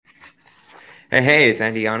Hey, it's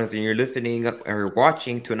Andy Honest, and you're listening or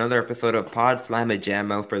watching to another episode of Pod Slamma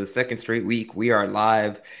Jammo. For the second straight week, we are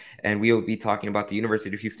live, and we will be talking about the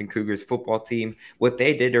University of Houston Cougars football team, what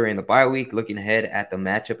they did during the bye week, looking ahead at the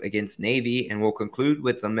matchup against Navy, and we'll conclude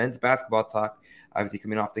with some men's basketball talk, obviously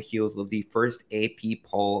coming off the heels of the first AP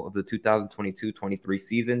poll of the 2022-23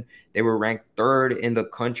 season. They were ranked third in the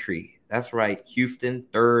country. That's right, Houston,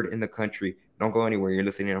 third in the country. Don't go anywhere. You're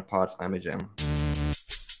listening to Pod Slamma Jammo.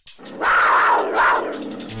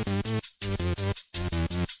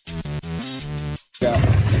 Got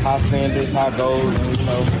high standards, high goals,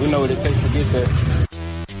 and we know what it takes to get there.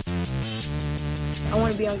 I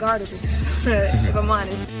want to be unguardable, if I'm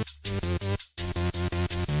honest.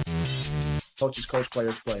 Coaches coach,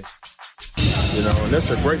 players play. And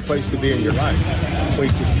that's a great place to be in your life, where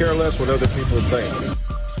you can care less what other people think.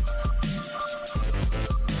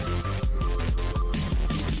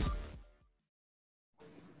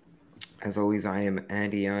 As always, I am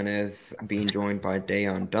Andy Yanez, being joined by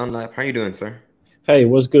Dayon Dunlap. How you doing, sir? Hey,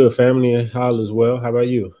 what's good, family? And all is well. How about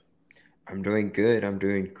you? I'm doing good. I'm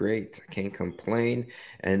doing great. I can't complain.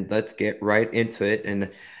 And let's get right into it.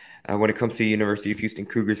 And when it comes to the University of Houston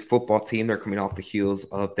Cougars football team, they're coming off the heels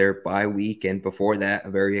of their bye week. And before that,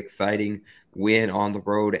 a very exciting win on the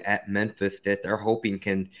road at Memphis that they're hoping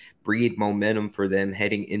can breed momentum for them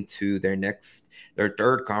heading into their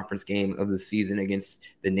third conference game of the season against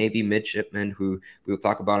the Navy midshipmen, who we'll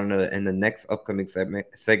talk about in the next upcoming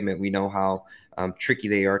segment. We know how tricky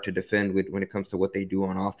they are to defend when it comes to what they do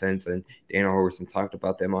on offense, and Dana Horson talked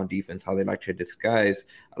about them on defense, how they like to disguise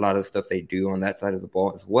a lot of the stuff they do on that side of the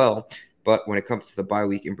ball as well. But when it comes to the bye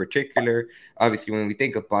week in particular, obviously when we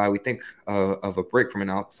think of bye, we think of a break from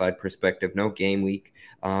an outside perspective, no game week.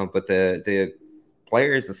 But the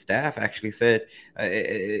players, the staff actually said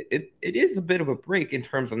it is a bit of a break in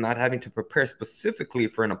terms of not having to prepare specifically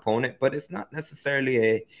for an opponent, but it's not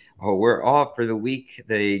necessarily we're off for the week.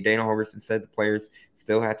 Dana Holgerson said the players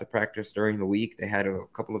still had to practice during the week. They had a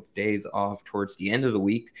couple of days off towards the end of the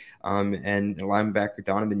week. And linebacker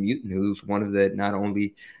Donovan Newton, who's one of not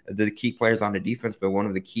only the key players on the defense, but one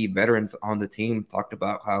of the key veterans on the team, talked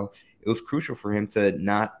about how it was crucial for him to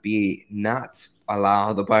not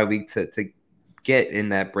allow the bye week to get in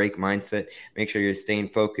that break mindset. Make sure you're staying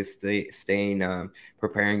focused,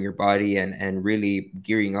 preparing your body, and really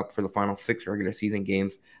gearing up for the final 6 regular season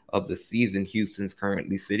games of the season. Houston's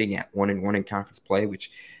currently sitting at 1-1 in conference play,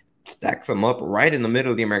 which stacks them up right in the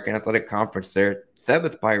middle of the American Athletic Conference. They're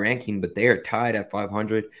 7th by ranking, but they are tied at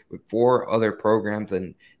 500 with 4 other programs,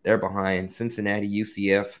 and they're behind Cincinnati,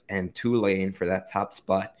 UCF, and Tulane for that top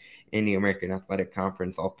spot in the American Athletic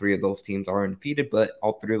Conference. All 3 of those teams are undefeated, but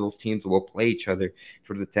all 3 of those teams will play each other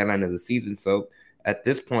for the tail end of the season. So at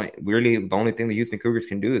this point, really, the only thing the Houston Cougars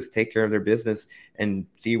can do is take care of their business and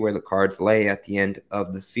see where the cards lay at the end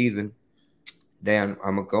of the season. Dan,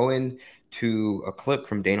 I'm going to go into a clip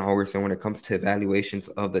from Dana Holgerson when it comes to evaluations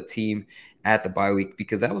of the team at the bye week,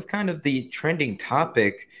 because that was kind of the trending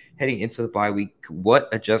topic heading into the bye week. What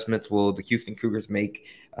adjustments will the Houston Cougars make,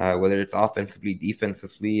 whether it's offensively,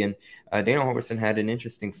 defensively? And Dana Holgerson had an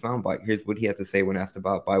interesting soundbite. Here's what he had to say when asked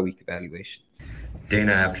about bye week evaluation.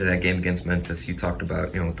 Dana, after that game against Memphis, you talked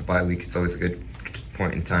about, with the bye week, it's always a good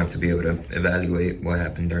point in time to be able to evaluate what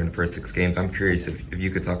happened during the first 6 games. I'm curious if you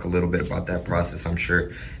could talk a little bit about that process. I'm sure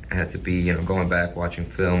it had to be, going back, watching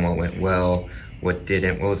film, what went well, what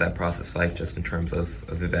didn't. What was that process like just in terms of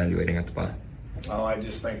evaluating at the bye? Oh, I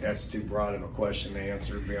just think that's too broad of a question to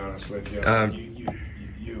answer, to be honest with you. I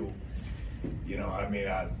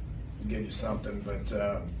give you something, but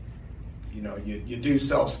you do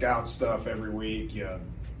self-scout stuff every week. You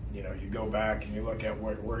go back and you look at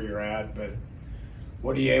where you're at, but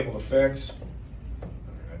what are you able to fix?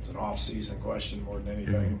 That's an off-season question more than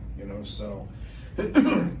anything, So,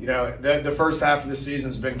 the first half of the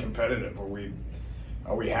season's been competitive.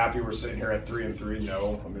 Are we happy we're sitting here at 3-3?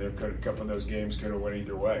 No. I mean, a couple of those games could have went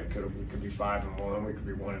either way. We could be 5-1. We could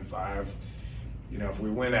be 1-5. If we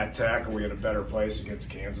win at Tech, are we in a better place against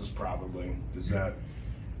Kansas? Probably. Does that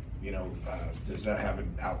have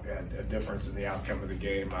a difference in the outcome of the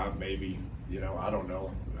game? Maybe. I don't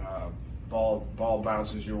know. Ball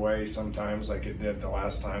bounces your way sometimes, like it did the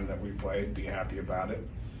last time that we played. Be happy about it.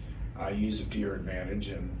 Use it to your advantage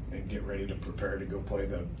and get ready to prepare to go play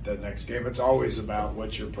the next game. It's always about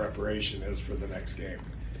what your preparation is for the next game.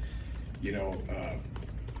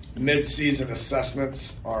 Mid-season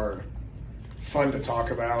assessments are fun to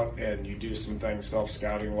talk about, and you do some things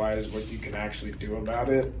self-scouting wise. What you can actually do about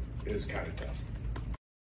it is kind of tough.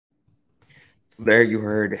 There you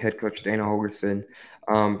heard head coach Dana Holgerson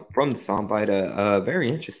from the soundbite, a very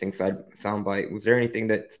interesting soundbite. Was there anything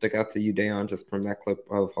that stuck out to you, Dayon, just from that clip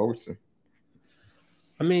of Holgerson?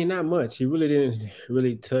 I mean, not much. He really didn't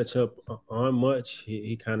really touch up on much.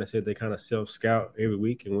 He kind of said they kind of self scout every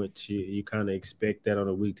week, in which you kind of expect that on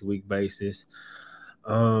a week to week basis.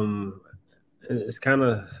 It's kind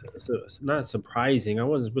of it's not surprising. I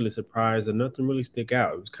wasn't really surprised, and nothing really stuck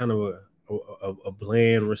out. It was kind of a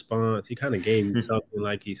bland response. He kind of gave me something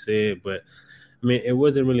like he said, but I mean, it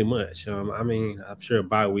wasn't really much. I mean, I'm sure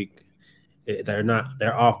bye week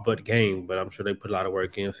they're off but game, but I'm sure they put a lot of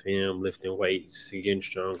work in film, lifting weights, getting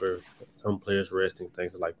stronger. Some players resting,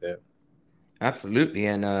 things like that. Absolutely.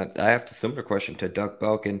 And I asked a similar question to Doug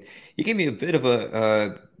Belk, and he gave me a bit of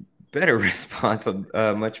a better response,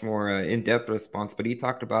 a much more in-depth response. But he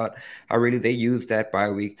talked about how really they use that bye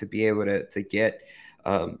week to be able to get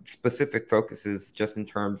specific focuses just in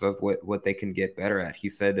terms of what they can get better at. He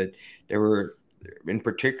said that there were, in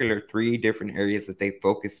particular, 3 different areas that they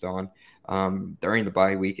focused on during the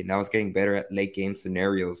bye week, and that was getting better at late game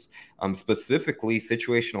scenarios, specifically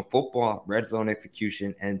situational football, red zone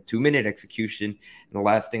execution, and 2-minute execution. And the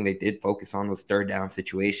last thing they did focus on was third down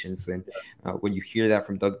situations. And when you hear that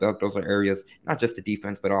from Doug Belk, those are areas, not just the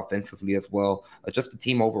defense, but offensively as well. Just the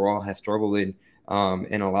team overall has struggled in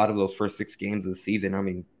a lot of those first 6 games of the season. I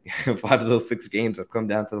mean, 5 of those 6 games have come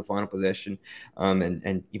down to the final possession,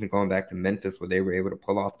 and even going back to Memphis, where they were able to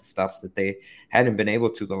pull off the stops that they hadn't been able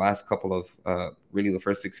to the last couple of really the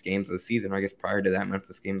first 6 games of the season. I guess prior to that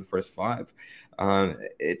Memphis game, the first 5.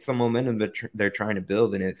 It's a momentum that they're trying to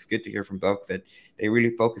build, and it's good to hear from Belk that they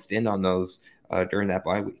really focused in on those during that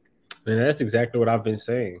bye week. And that's exactly what I've been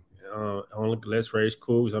saying. On Let's Raise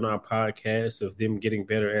Cougars on our podcast of them getting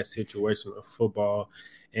better at situational football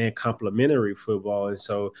and complementary football. And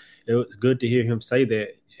so it was good to hear him say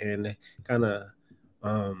that, and kind of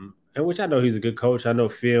and which I know he's a good coach. I know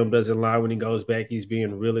film doesn't lie when he goes back. He's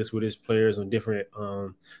being realist with his players on different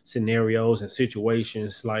scenarios and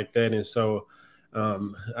situations like that. And so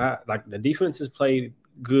I like the defense has played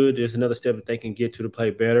good. There's another step that they can get to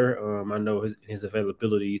play better. I know his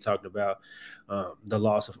availability. You talked about the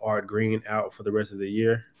loss of Art Green out for the rest of the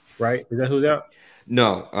year, right? Is that who's out?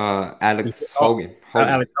 No, Alex Hogan.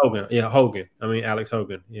 Alex Hogan. Yeah, Hogan. I mean, Alex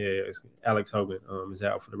Hogan. Yeah, it's Alex Hogan is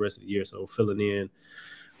out for the rest of the year, so filling in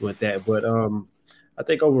with that. But I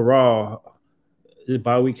think overall, this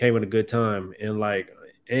bye week came at a good time, and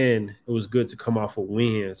it was good to come off a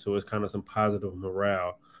win, so it's kind of some positive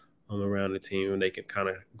morale around the team, and they can kind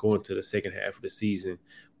of go into the second half of the season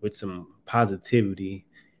with some positivity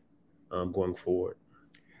going forward.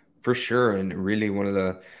 For sure, and really when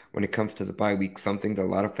it comes to the bye week, something that a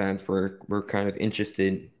lot of fans were kind of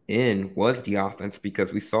interested in was the offense,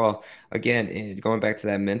 because we saw, again, going back to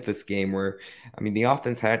that Memphis game where, I mean, the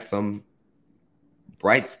offense had some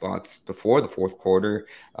bright spots before the fourth quarter,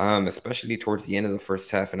 especially towards the end of the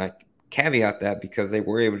first half, and I caveat that because they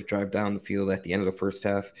were able to drive down the field at the end of the first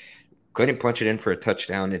half, couldn't punch it in for a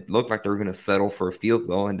touchdown. It looked like they were going to settle for a field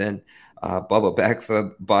goal, and then Bubba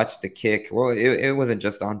Baxa botched the kick. Well, it wasn't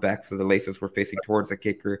just on Baxa. The laces were facing towards the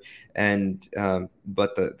kicker, and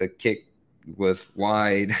but the kick was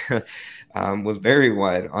wide, was very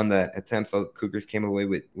wide on that attempt. So the Cougars came away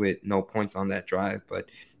with no points on that drive. But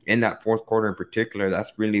in that fourth quarter in particular,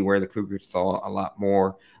 that's really where the Cougars saw a lot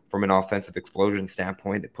more from an offensive explosion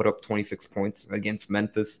standpoint. They put up 26 points against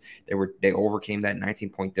Memphis. They overcame that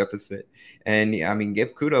 19-point deficit. And I mean,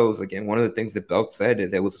 give kudos. Again, one of the things that Belk said is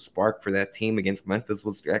there was a spark for that team against Memphis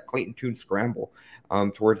was that Clayton Tune scramble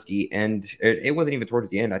towards the end. It wasn't even towards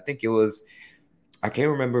the end. I think it was, I can't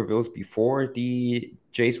remember if it was before the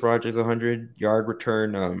Jace Rogers 100-yard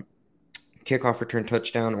return, kickoff return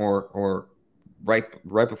touchdown, or right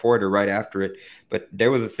before it or right after it. But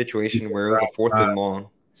there was a situation where it was a 4th and long.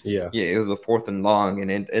 Yeah, it was a 4th and long, and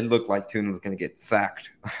it looked like Tune was going to get sacked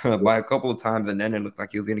by a couple of times, and then it looked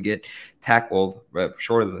like he was going to get tackled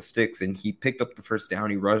short of the sticks, and he picked up the first down.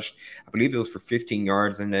 He rushed, I believe it was for 15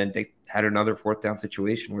 yards, and then they had another 4th down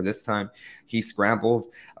situation where this time he scrambled,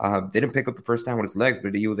 didn't pick up the first down with his legs,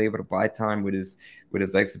 but he was able to buy time with his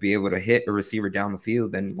legs to be able to hit a receiver down the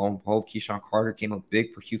field. Then lo and behold, Keyshawn Carter came up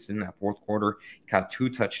big for Houston in that fourth quarter. He got 2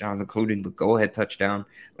 touchdowns, including the go-ahead touchdown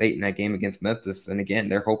late in that game against Memphis. And again,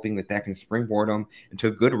 they're hoping that can springboard them into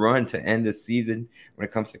a good run to end this season when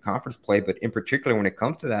it comes to conference play. But in particular, when it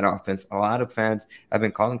comes to that offense, a lot of fans have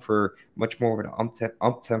been calling for much more of an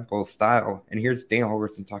up-tempo style. And here's Dana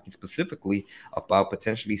Holgerson talking specifically about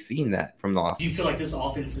potentially seeing that from the offense. Do you feel like this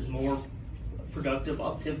offense is more productive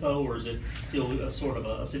up-tempo, or is it still a sort of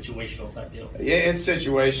a situational type deal? Yeah, it's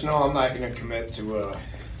situational. I'm not going to commit to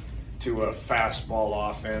to a fastball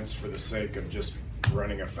offense for the sake of just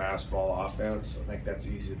running a fastball offense. I think that's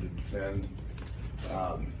easy to defend.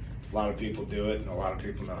 A lot of people do it, and a lot of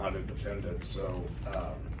people know how to defend it. So,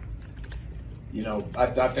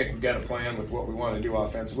 I think we've got a plan with what we want to do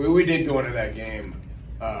offensively. We did go into that game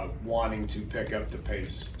wanting to pick up the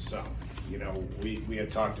pace some. We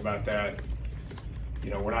had talked about that.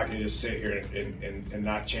 We're not going to just sit here and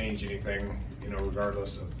not change anything,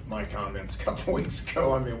 regardless of my comments a couple weeks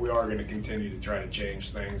ago. I mean, we are going to continue to try to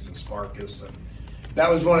change things and spark us. And that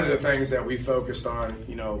was one of the things that we focused on,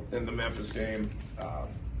 in the Memphis game.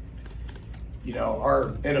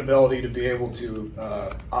 Our inability to be able to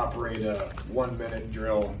operate a 1 minute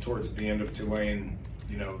drill towards the end of Tulane,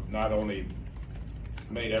 not only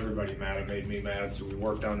made everybody mad, it made me mad. So we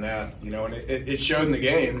worked on that, and it showed in the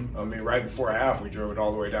game. I mean, right before half, we drove it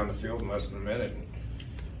all the way down the field in less than a minute and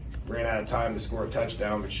ran out of time to score a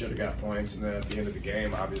touchdown, but should have got points. And then at the end of the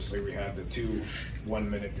game, obviously, we had the 2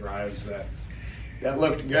 1-minute drives that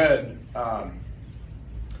looked good.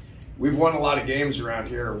 We've won a lot of games around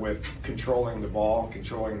here with controlling the ball,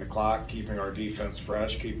 controlling the clock, keeping our defense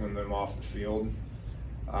fresh, keeping them off the field.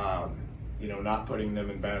 Not putting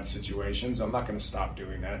them in bad situations. I'm not going to stop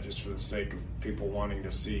doing that just for the sake of people wanting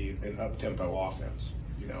to see an up-tempo offense.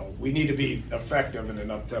 We need to be effective in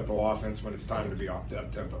an up-tempo offense when it's time to be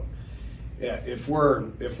up-tempo. Yeah, if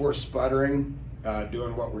we're sputtering,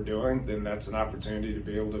 doing what we're doing, then that's an opportunity to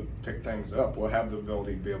be able to pick things up. We'll have the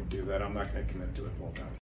ability to be able to do that. I'm not going to commit to it full time.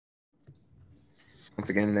 Once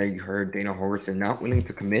again, there you heard Dana Holgorsen not willing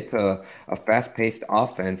to commit to a fast-paced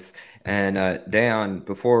offense. And Dayon,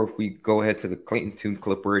 before we go ahead to the Clayton Tune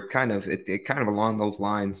clip, where it kind of along those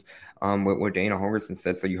lines with what Dana Holgorsen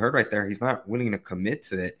said. So you heard right there, he's not willing to commit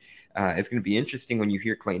to it. It's going to be interesting when you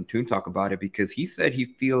hear Clayton Tune talk about it, because he said he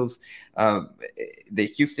feels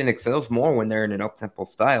that Houston excels more when they're in an up-tempo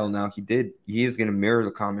style. Now, he is going to mirror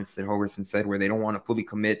the comments that Holgorsen said, where they don't want to fully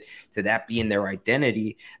commit to that being their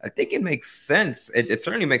identity. I think it makes sense. It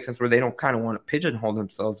certainly makes sense where they don't kind of want to pigeonhole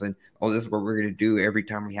themselves and, this is what we're going to do every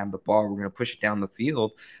time we have the ball. We're going to push it down the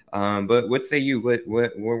field. But what say you? What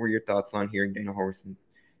were your thoughts on hearing Dana Holgorsen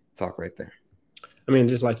talk right there? I mean,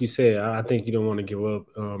 just like you said, I think you don't want to give up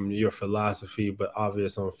your philosophy, but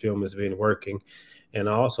obvious on film has been working. And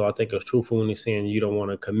also, I think it's truthful when he's saying you don't want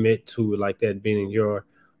to commit to like that being your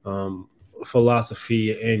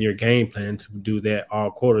philosophy and your game plan to do that all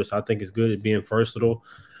quarters. I think it's good at being versatile,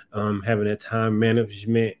 having that time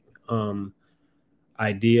management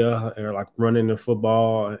idea, or like running the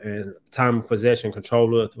football and time of possession,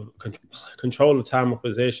 control of time of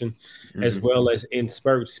possession, as well as in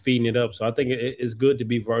spurts, speeding it up. So I think it's good to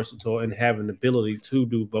be versatile and have an ability to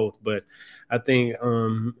do both. But I think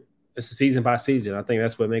it's a season by season. I think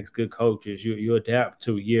that's what makes good coaches. You adapt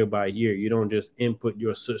to year by year. You don't just input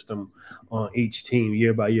your system on each team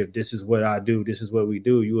year by year. This is what I do. This is what we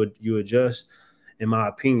do. You adjust, in my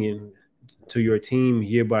opinion, to your team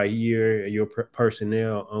year by year, your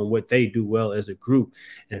personnel on what they do well as a group.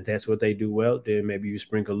 And if that's what they do well, then maybe you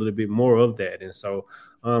sprinkle a little bit more of that. And so,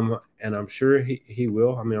 and I'm sure he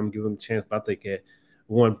will. I mean, I'm giving him a chance, but I think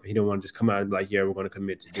he don't want to just come out and be like, yeah, we're going to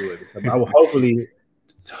commit to do it. So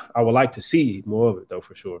I would like to see more of it though,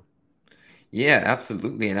 for sure. Yeah,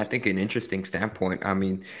 absolutely. And I think an interesting standpoint. I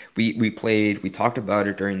mean, we talked about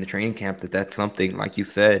it during the training camp that's something, like you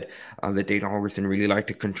said, that Dana Holgorsen really liked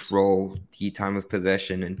to control the time of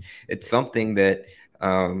possession. And it's something that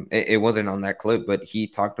it wasn't on that clip, but he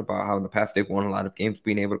talked about how in the past they've won a lot of games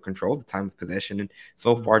being able to control the time of possession. And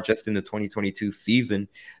so far, just in the 2022 season,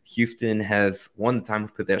 Houston has won the time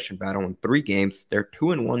of possession battle in 3 games. They're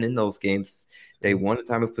 2-1 in those games. They won the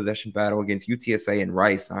time of possession battle against UTSA and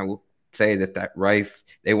Rice. I will say that Rice,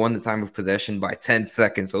 they won the time of possession by 10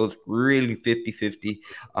 seconds. So it was really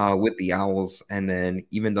 50-50 with the Owls. And then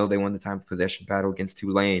even though they won the time of possession battle against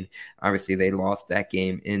Tulane, obviously they lost that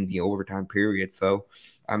game in the overtime period. So,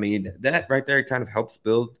 I mean, that right there kind of helps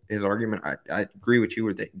build his argument. I agree with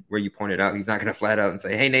you where you pointed out he's not going to flat out and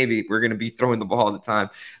say, hey, Navy, we're going to be throwing the ball all the time.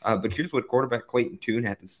 But here's what quarterback Clayton Tune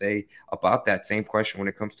had to say about that same question when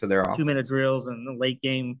it comes to their offense. 2-minute drills and the late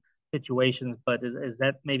game situations, but is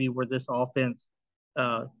that maybe where this offense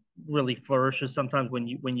really flourishes sometimes, when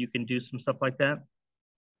you can do some stuff like that?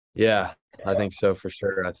 Yeah, I think so for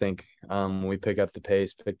sure. I think we pick up the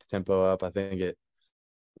pace, pick the tempo up. I think it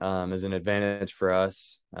is an advantage for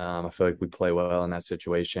us. I feel like we play well in that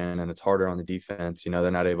situation, and it's harder on the defense. They're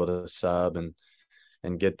not able to sub and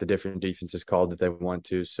get the different defenses called that they want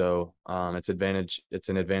to. So it's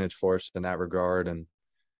an advantage for us in that regard. And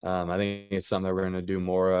I think it's something that we're going to do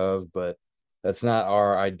more of, but that's not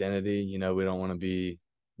our identity. We don't want to be,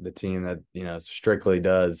 the team that, strictly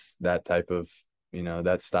does that type of,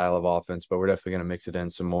 that style of offense, but we're definitely going to mix it in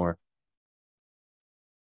some more.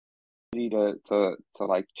 To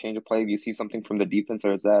like change a play if you see something from the defense,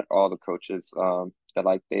 or is that all the coaches that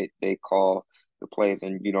like they call the plays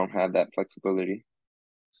and you don't have that flexibility?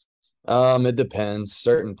 It depends.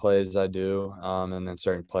 Certain plays I do, and then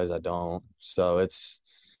certain plays I don't. So it's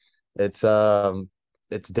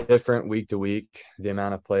it's different week to week, the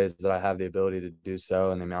amount of plays that I have the ability to do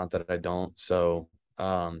so and the amount that I don't. So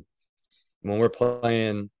when we're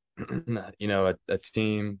playing, a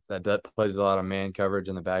team that plays a lot of man coverage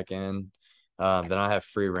in the back end, then I have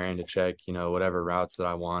free reign to check, whatever routes that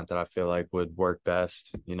I want that I feel like would work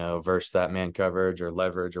best, versus that man coverage or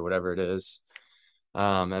leverage or whatever it is.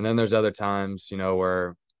 And then there's other times,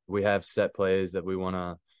 where we have set plays that we want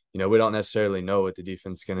to, we don't necessarily know what the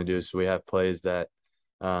defense is going to do. So we have plays that,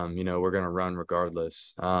 we're going to run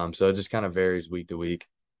regardless. So it just kind of varies week to week.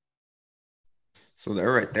 So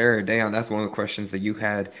they're right there, Dan. That's one of the questions that you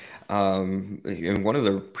had in one of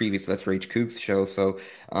the previous Let's Rage Cougs shows. So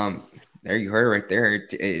there you heard it right there.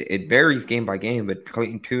 It varies game by game, but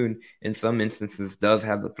Clayton Tune in some instances does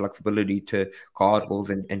have the flexibility to call audibles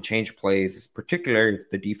and change plays, particularly if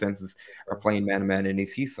the defenses are playing man to man and they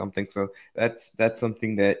see something. So that's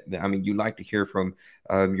something that I mean you like to hear from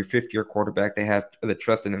your fifth year quarterback. They have the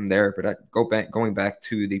trust in him there. But going back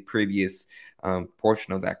to the previous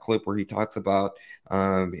portion of that clip where he talks about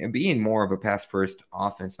and being more of a pass first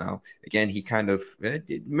offense now. Again, he kind of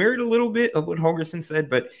mirrored a little bit of what Holgerson said,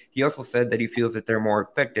 but he also said that he feels that they're more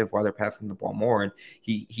effective while they're passing the ball more. And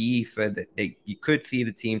he said that you could see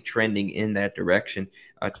the team trending in that direction.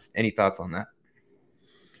 Just any thoughts on that?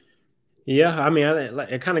 Yeah, I mean,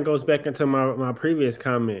 it kind of goes back into my previous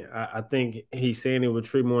comment. I think he's saying it would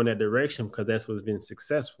treat more in that direction because that's what's been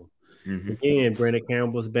successful. Mm-hmm. Again, Brandon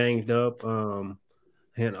Campbell's banged up,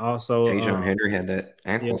 and also Tajon Henry had that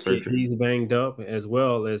ankle surgery. he's banged up as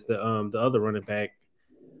well as the other running back.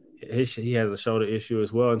 He has a shoulder issue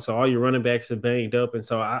as well, and so all your running backs are banged up, and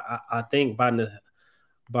so I think I think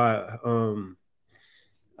they're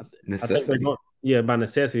Necessity. going by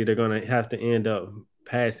necessity they're going to have to end up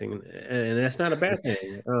passing, and that's not a bad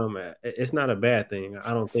thing. It's not a bad thing. I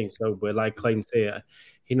don't think so, but like Clayton said,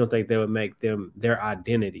 he don't think that would make them their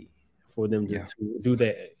identity for them to do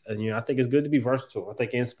that. And I think it's good to be versatile. I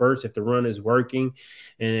think in spurts, if the run is working,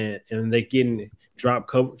 and they getting drop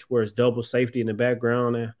coverage where it's double safety in the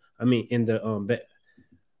background. I mean, in the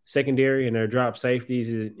secondary and their drop safeties,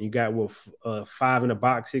 you got 5 in the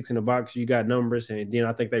box, 6 in the box. You got numbers, and then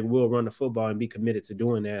I think they will run the football and be committed to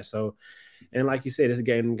doing that. So, and like you said, it's a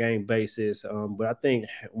game basis. But I think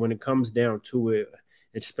when it comes down to it,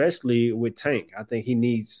 especially with Tank, I think he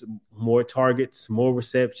needs more targets, more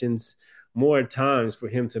receptions, more times for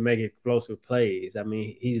him to make explosive plays. I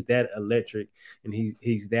mean, he's that electric and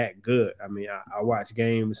he's that good. I mean, I watch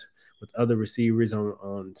games with other receivers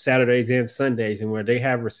on Saturdays and Sundays, and where they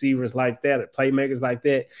have receivers like that, playmakers like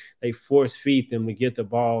that, they force feed them to get the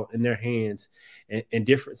ball in their hands in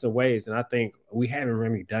different ways. And I think we haven't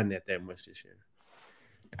really done that much this year.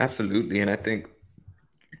 Absolutely. And I think,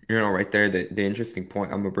 right there, the interesting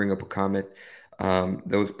point, I'm going to bring up a comment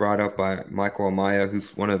that was brought up by Michael Amaya,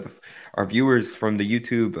 who's one of our viewers from the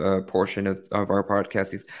YouTube portion of our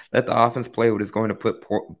podcast. Is let the offense play what is going to put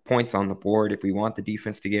points on the board. If we want the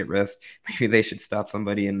defense to get rest, maybe they should stop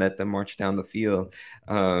somebody and let them march down the field.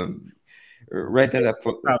 Right there,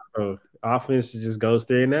 that offense just goes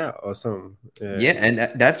there now or something. Yeah, and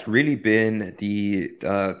that's really been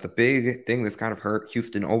the big thing that's kind of hurt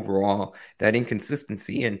Houston overall, that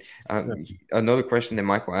inconsistency. And another question that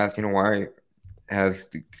Michael asked, why has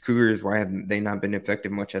the Cougars, why have they not been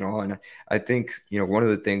effective much at all? And I think, one of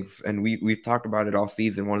the things, and we've talked about it all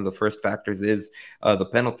season, one of the first factors is the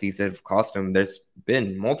penalties that have cost them. There's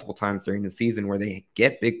been multiple times during the season where they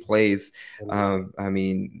get big plays. I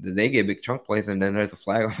mean, they get big chunk plays, and then there's a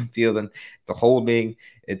flag on the field and the holding.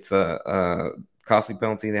 It's a costly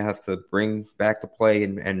penalty that has to bring back the play,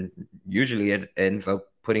 and usually it ends up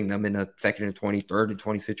putting them in a 2nd and 20, 3rd and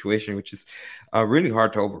 20 situation, which is really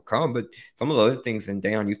hard to overcome. But some of the other things, and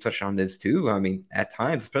Dayon, you touched on this too. I mean, at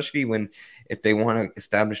times, especially if they want to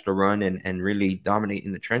establish the run and really dominate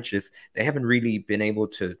in the trenches, they haven't really been able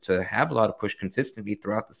to have a lot of push consistently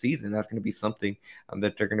throughout the season. That's going to be something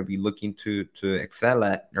that they're going to be looking to excel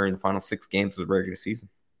at during the final 6 games of the regular season.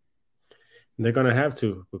 They're going to have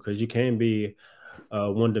to, because you can't be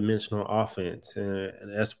one-dimensional offense, and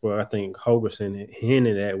that's where I think Hogerson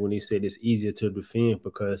hinted at when he said it's easier to defend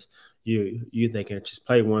because they can just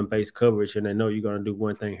play one-base coverage and they know you're going to do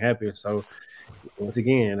one thing happen. So once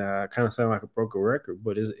again, I kind of sound like a broken record,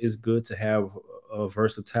 but it's good to have a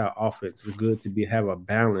versatile offense. It's good to have a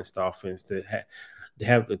balanced offense to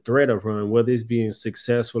have the threat of run, whether it's being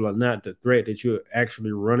successful or not, the threat that you're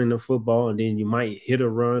actually running the football, and then you might hit a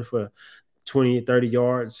run for 20 or 30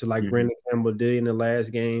 yards like Brandon Campbell did in the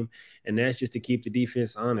last game. And that's just to keep the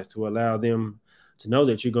defense honest, to allow them to know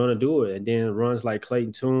that you're going to do it. And then runs like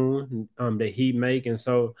Clayton Tune that he make. And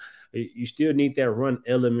so you still need that run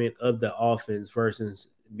element of the offense versus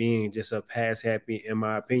being just a pass happy, in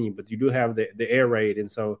my opinion. But you do have the air raid.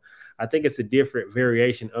 And so I think it's a different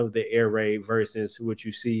variation of the air raid versus what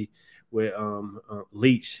you see with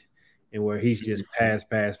Leach, and where he's just pass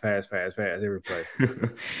every play.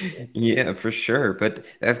 Yeah, for sure. But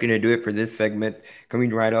that's going to do it for this segment.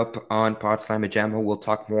 Coming right up on Pod Slam Jamma, we'll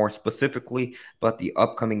talk more specifically about the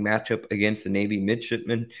upcoming matchup against the Navy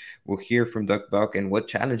midshipmen. We'll hear from Doug Buck and what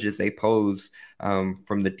challenges they pose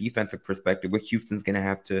from the defensive perspective, what Houston's going to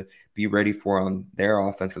have to be ready for on their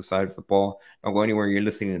offensive side of the ball. Don't go anywhere. You're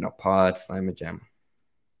listening to Pod Slam Jamma.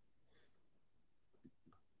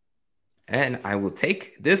 And I will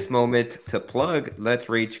take this moment to plug Let's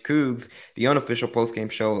Rage Cougs, the unofficial postgame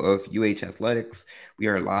show of UH Athletics. We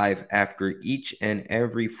are live after each and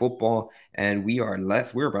every football, and we're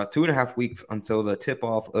about 2.5 weeks until the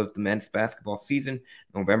tip-off of the men's basketball season,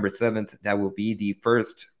 November 7th. That will be the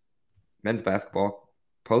first men's basketball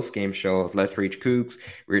post-game show of Let's Rage Cougs.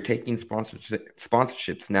 We're taking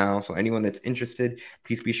sponsorships now, so anyone that's interested,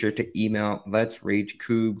 please be sure to email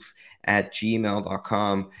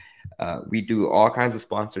letsragecougs@gmail.com. We do all kinds of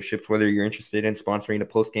sponsorships, whether you're interested in sponsoring a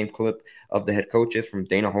post-game clip of the head coaches from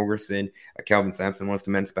Dana Holgerson, Calvin Sampson once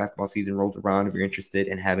the men's basketball season rolls around. If you're interested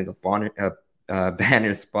in having a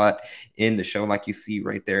banner spot in the show, like you see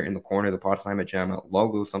right there in the corner of the Pod Slam Jamma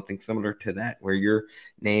logo, something similar to that, where your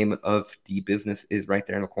name of the business is right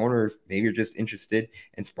there in the corner. If maybe you're just interested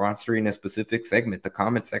in sponsoring a specific segment, the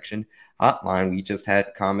comment section hotline, we just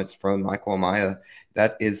had comments from Michael Amaya.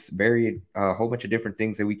 That is a whole bunch of different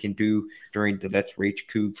things that we can do during the Let's Rage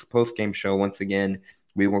Cougs post-game show. Once again,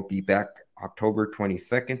 we will be back October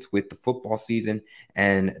 22nd with the football season,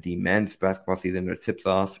 and the men's basketball season that tips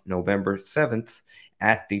off November 7th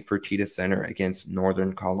at the Fertitta Center against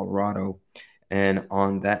Northern Colorado. And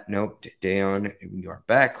on that note, Dayon, we are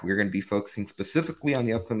back. We're going to be focusing specifically on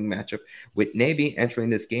the upcoming matchup with Navy entering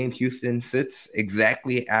this game. Houston sits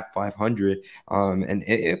exactly at 500. And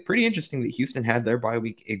it's pretty interesting that Houston had their bye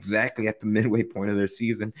week exactly at the midway point of their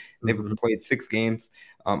season. They've played 6 games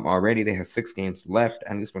already. They have 6 games left,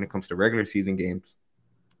 at least when it comes to regular season games.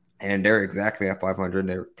 And they're exactly at 500.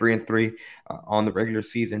 They're 3-3 on the regular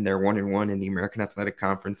season. They're 1-1 in the American Athletic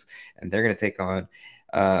Conference. And they're going to take on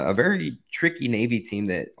a very tricky Navy team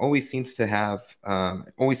that always seems to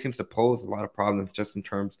pose a lot of problems just in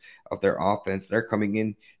terms of their offense. They're coming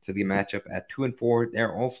in to the matchup at 2-4.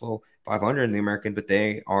 They're also 500 in the American, but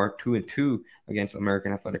they are 2-2 against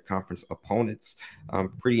American Athletic Conference opponents.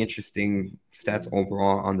 Pretty interesting stats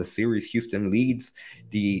overall on the series. Houston leads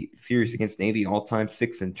the series against Navy all-time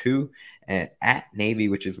 6-2. And at Navy,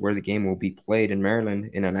 which is where the game will be played in Maryland,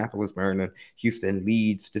 in Annapolis, Maryland, Houston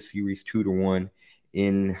leads the series 2-1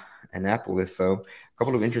 in Annapolis. So a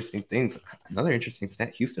couple of interesting things. Another interesting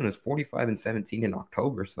stat, Houston was 45-17 in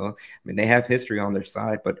October. So, I mean, they have history on their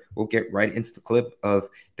side, but we'll get right into the clip of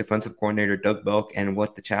defensive coordinator Doug Belk and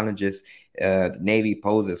what the challenges the Navy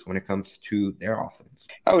poses when it comes to their offense.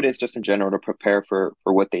 How it is just in general to prepare for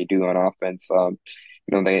what they do on offense.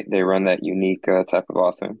 They run that unique type of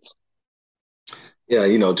offense. Yeah,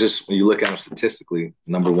 just when you look at them statistically,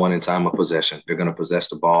 number one in time of possession, they're going to possess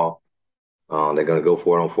the ball. They're going to go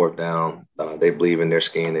for it on 4th down. They believe in their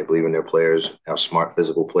scheme. They believe in their players, have smart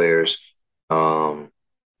physical players.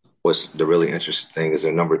 What's the really interesting thing is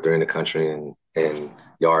they're number 3 in the country in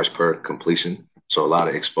yards per completion. So a lot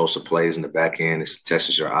of explosive plays in the back end. It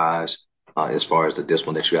tests your eyes as far as the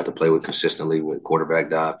discipline that you have to play with consistently with quarterback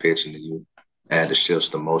dive, pitch, and then you add the shifts,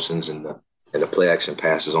 the motions, and the play action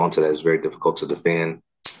passes onto that. It's very difficult to defend.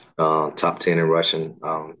 Top 10 in rushing.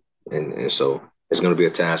 And so it's going to be a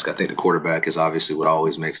task. I think the quarterback is obviously what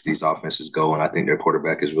always makes these offenses go, and I think their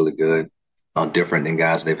quarterback is really good, different than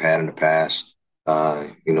guys they've had in the past.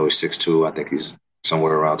 He's 6'2". I think he's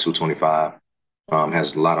somewhere around 225.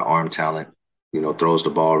 Has a lot of arm talent. Throws the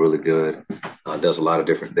ball really good. Does a lot of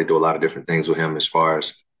different. They do a lot of different things with him as far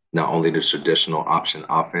as not only the traditional option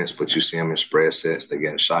offense, but you see him in spread sets. They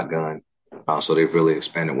get a shotgun. So they've really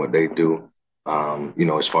expanded what they do.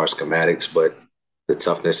 As far as schematics, but the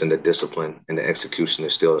toughness and the discipline and the execution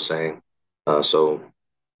is still the same. So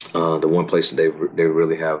the one place that they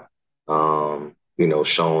really have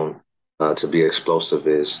shown to be explosive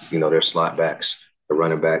is their slot backs. The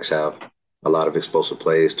running backs have a lot of explosive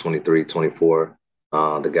plays, 23, 24.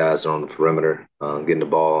 The guys are on the perimeter getting the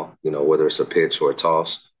ball, whether it's a pitch or a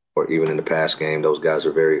toss or even in the pass game. Those guys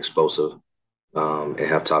are very explosive and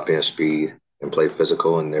have top end speed and play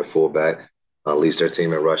physical. And their fullback leads their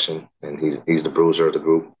team in rushing, and he's the bruiser of the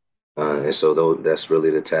group. And so that's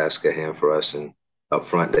really the task at hand for us. And up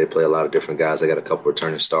front, they play a lot of different guys. They got a couple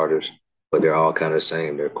returning starters, but they're all kind of the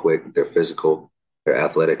same. They're quick, they're physical, they're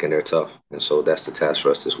athletic, and they're tough. And so that's the task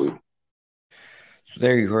for us this week. So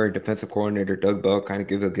there you heard defensive coordinator Doug Bell kind of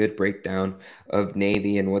give a good breakdown of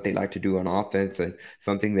Navy and what they like to do on offense, and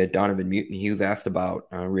something that Donovan Mutin, he was asked about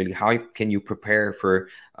really how can you prepare for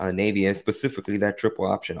Navy and specifically that triple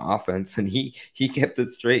option offense, and he kept it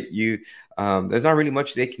straight. There's not really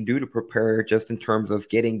much they can do to prepare just in terms of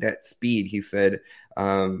getting that speed. He said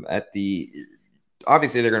at the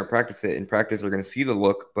obviously they're going to practice it. In practice, they're going to see the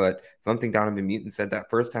look, but something Donovan Mutin said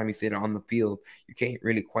that first time you see it on the field, you can't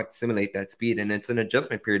really quite simulate that speed, and it's an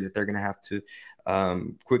adjustment period that they're going to have to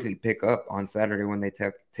quickly pick up on Saturday when they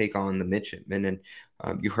take on the midshipmen. And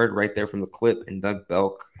you heard right there from the clip and Doug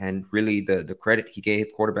Belk, and really the credit he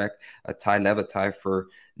gave quarterback Ty Levitai for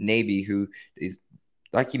Navy, who is,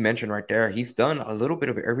 like you mentioned right there, he's done a little bit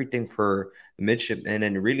of everything for the midshipmen,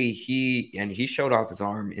 and really he showed off his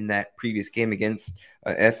arm in that previous game against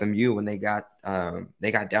SMU when they got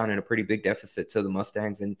down in a pretty big deficit to the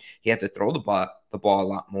Mustangs, and he had to throw the ball a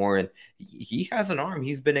lot more. And he has an arm.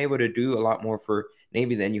 He's been able to do a lot more for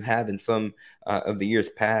Navy than you have in some of the years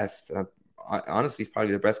past. Honestly, he's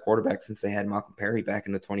probably the best quarterback since they had Malcolm Perry back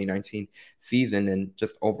in the 2019 season. And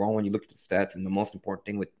just overall, when you look at the stats, and the most important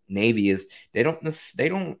thing with Navy is they don't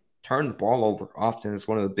turn the ball over often. It's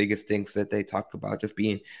one of the biggest things that they talk about, just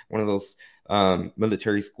being one of those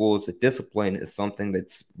military schools. The discipline is something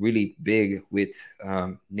that's really big with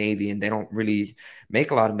Navy, and they don't really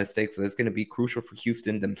make a lot of mistakes. So it's going to be crucial for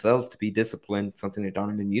Houston themselves to be disciplined, something that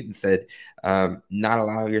Donovan Mutin said, not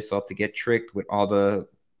allow yourself to get tricked with all the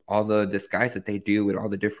disguise that they do, with all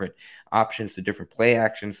the different options, the different play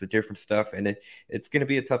actions, the different stuff. And it's going to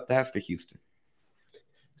be a tough task for Houston.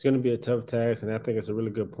 It's going to be a tough task. And I think it's a really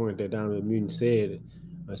good point that Donovan Mutin said,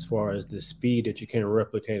 as far as the speed that you can't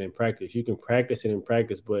replicate in practice. You can practice it in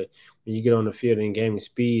practice, but when you get on the field and gaining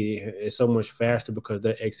speed, it's so much faster because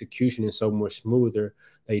their execution is so much smoother.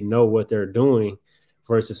 They know what they're doing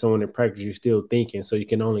versus someone in practice you're still thinking. So you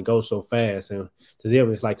can only go so fast. And to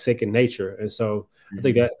them, it's like second nature. And so I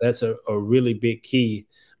think that's a really big key.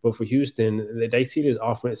 But for Houston, they see this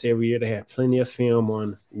offense every year. They have plenty of film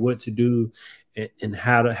on what to do and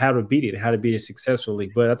how to beat it successfully.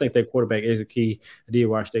 But I think that quarterback is the key. I did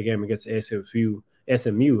watch that game against SMU,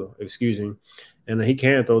 and he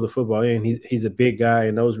can throw the football in. He's a big guy,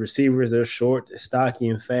 and those receivers, they're short, they're stocky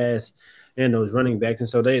and fast, and those running backs. And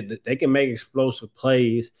so they can make explosive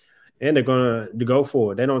plays, and they're going to go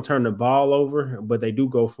for it. They don't turn the ball over, but they do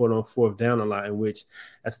go for it on fourth down a lot, in which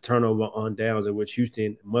that's a turnover on downs, in which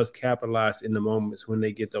Houston must capitalize in the moments when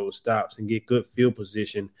they get those stops and get good field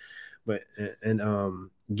position, and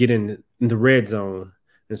get in the red zone.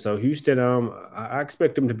 And so Houston, I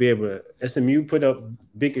expect them to be able to. SMU put up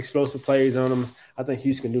big explosive plays on them. I think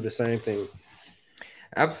Houston can do the same thing.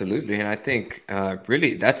 Absolutely, and I think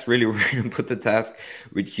really that's really where we're going to put the task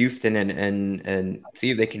with Houston, and see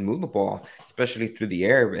if they can move the ball, especially through the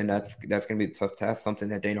air, and that's going to be a tough task. Something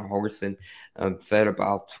that Dana Holgorsen said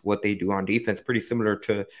about what they do on defense, pretty similar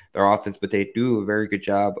to their offense, but they do a very good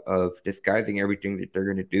job of disguising everything that they're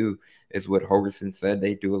going to do, is what Holgorsen said.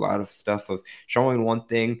 They do a lot of stuff of showing one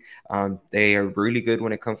thing. They are really good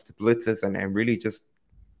when it comes to blitzes and really just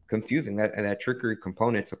confusing that trickery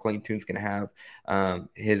component. So Clayton Tune's going to have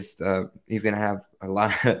he's going to have a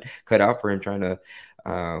lot cut out for him, trying to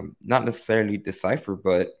not necessarily decipher,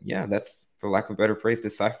 but yeah, that's, for lack of a better phrase,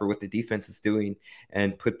 decipher what the defense is doing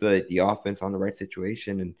and put the offense on the right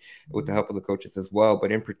situation, and with the help of the coaches as well.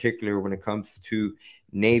 But in particular, when it comes to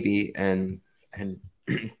Navy and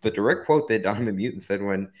the direct quote that Donovan Mutin said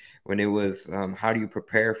when it was how do you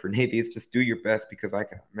prepare for Navy, is just do your best, because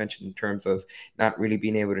like I mentioned, in terms of not really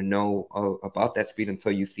being able to know about that speed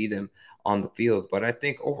until you see them on the field. But I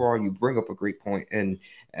think overall you bring up a great point, and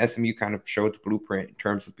SMU kind of showed the blueprint in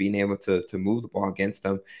terms of being able to move the ball against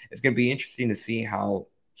them. It's going to be interesting to see how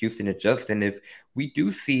Houston adjusts, and if we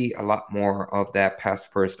do see a lot more of that pass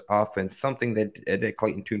first offense, something that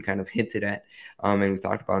Clayton Tune kind of hinted at, and we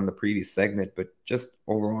talked about in the previous segment, but just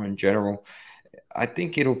overall in general, I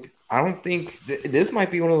think I don't think this might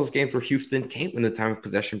be one of those games where Houston can't win the time of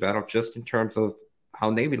possession battle, just in terms of how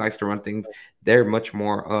Navy likes to run things. They're much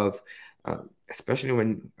more of, especially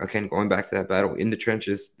when, again, going back to that battle in the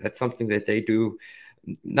trenches, that's something that they do,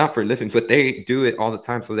 not for a living, but they do it all the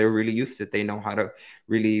time. So they're really used to it. They know how to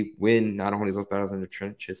really win not only those battles in the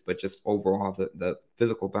trenches, but just overall the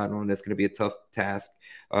physical battle. And that's going to be a tough task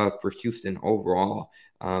for Houston overall.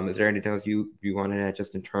 Is there anything else you want to add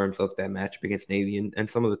just in terms of that matchup against Navy and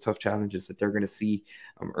some of the tough challenges that they're going to see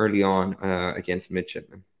early on against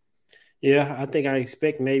Midshipmen? Yeah, I think I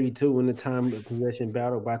expect Navy to win the time of possession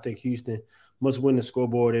battle, but I think Houston must win the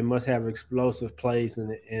scoreboard and must have explosive plays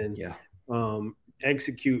and Yeah.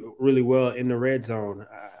 execute really well in the red zone.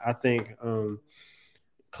 I think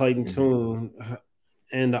Clayton Tune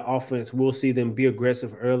and the offense will see them be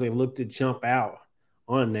aggressive early and look to jump out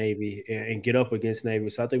on Navy and get up against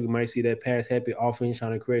Navy. So I think we might see that pass happy offense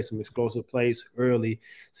trying to create some explosive plays early,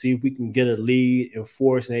 see if we can get a lead and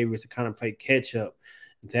force Navy to kind of play catch up.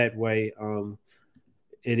 That way,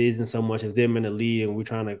 it isn't so much of them in the lead and we're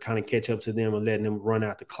trying to kind of catch up to them and letting them run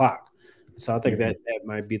out the clock. So I think that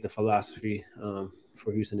might be the philosophy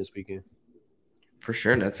for Houston this weekend. For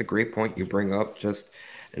sure. That's a great point you bring up, just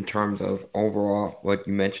in terms of overall what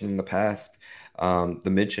you mentioned in the past. The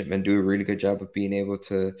midshipmen do a really good job of being able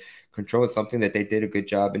to control something that they did a good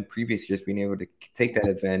job in previous years, being able to take that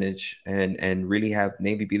advantage and really have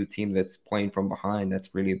Navy be the team that's playing from behind.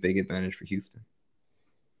 That's really a big advantage for Houston.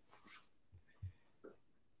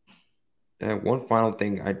 One final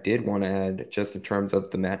thing I did want to add, just in terms of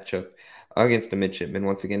the matchup against the Midshipmen.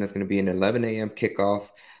 Once again, it's going to be an 11 a.m. kickoff.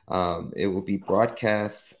 It will be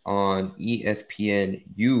broadcast on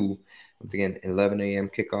ESPNU. Once again, 11 a.m.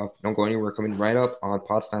 kickoff. Don't go anywhere. Coming right up on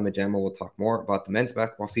Pods Time and Jamma. We'll talk more about the men's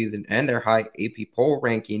basketball season and their high AP poll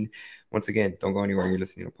ranking. Once again, don't go anywhere. You're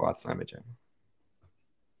listening to Pods Time and Jamma.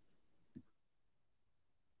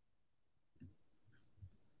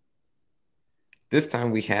 This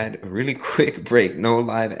time we had a really quick break, no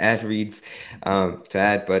live ad reads to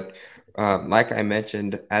add, but like I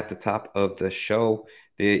mentioned at the top of the show,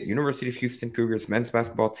 the University of Houston Cougars men's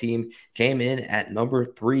basketball team came in at number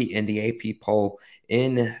 3 in the AP poll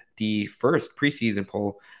in the first preseason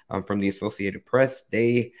poll from the Associated Press.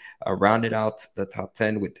 They rounded out the top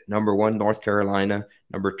 10 with number 1, North Carolina,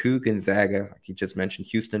 number 2, Gonzaga. Like you just mentioned,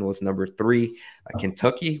 Houston was number 3.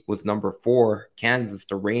 Kentucky was number 4. Kansas,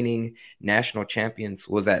 the reigning national champions,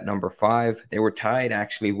 was at number 5. They were tied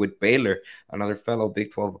actually with Baylor, another fellow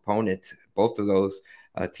Big 12 opponent. Both of those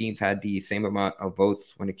teams had the same amount of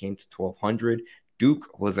votes when it came to 1,200.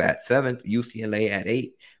 Duke was at 7th, UCLA at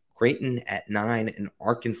 8, Creighton at 9, and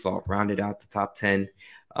Arkansas rounded out the top 10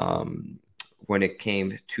 when it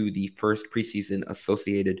came to the first preseason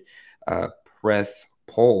Associated Press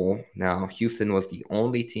poll. Now, Houston was the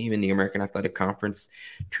only team in the American Athletic Conference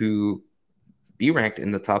to be ranked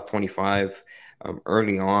in the top 25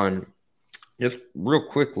 early on. Just real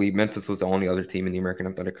quickly, Memphis was the only other team in the American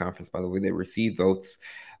Athletic Conference, by the way. They received votes.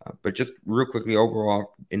 But just real quickly,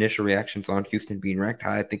 overall initial reactions on Houston being ranked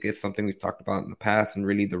high, I think it's something we've talked about in the past, and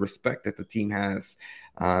really the respect that the team has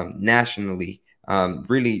nationally.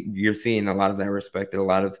 Really, you're seeing a lot of that respect that a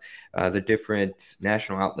lot of the different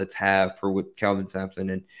national outlets have for what Kelvin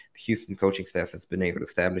Sampson and the Houston coaching staff has been able to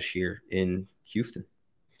establish here in Houston.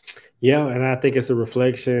 Yeah, and I think it's a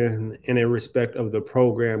reflection and a respect of the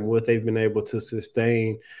program, what they've been able to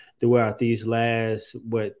sustain throughout these last,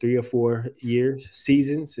 3 or 4 years,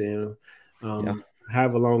 seasons, and how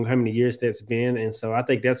many years that's been. And so I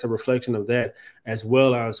think that's a reflection of that, as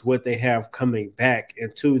well as what they have coming back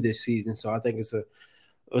into this season. So I think it's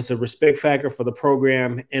a respect factor for the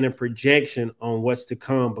program and a projection on what's to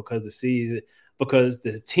come, because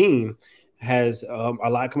the team has a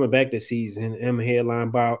lot coming back this season.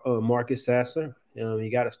 Headlined by Marcus Sasser. You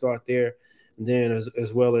got to start there. And then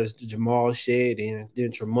as well as Jamal Shedd and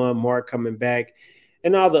then Tremont Mark coming back,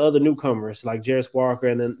 and all the other newcomers like Jarris Walker,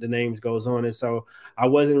 and then the names goes on. And so I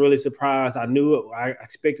wasn't really surprised. I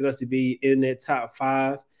expected us to be in that top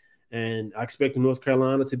 5. And I expect North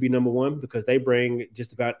Carolina to be number 1 because they bring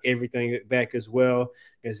just about everything back as well.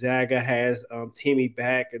 Gonzaga has Timmy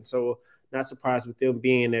back, and so not surprised with them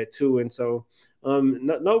being there too. And so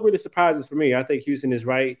no really surprises for me. I think Houston is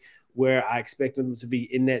right where I expect them to be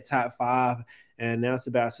in that top 5. And now it's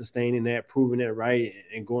about sustaining that, proving that right,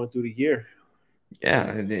 and going through the year.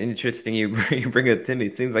 Yeah, interesting. You bring up Timmy.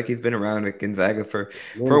 It seems like he's been around at Gonzaga for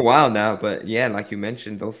a while now. But yeah, like you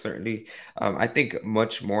mentioned, those certainly, I think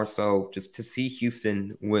much more so just to see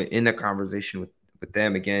Houston in the conversation with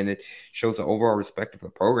them again. It shows the overall respect of the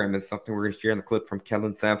program. It's something we're going to hear in the clip from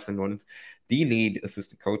Kellen Sampson, one of the lead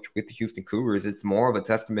assistant coach with the Houston Cougars. It's more of a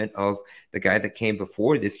testament of the guys that came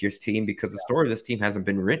before this year's team, because the story of this team hasn't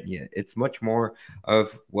been written yet. It's much more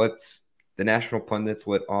of what's the national pundits,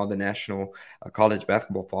 what all the national college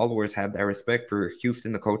basketball followers have that respect for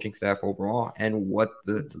Houston, the coaching staff overall, and what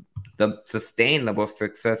the sustained level of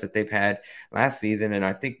success that they've had last season. And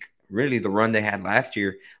I think really the run they had last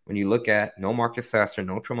year, when you look at no Marcus Sasser,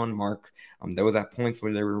 no Tremont Mark, there was at points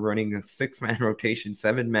where they were running a 6-man rotation,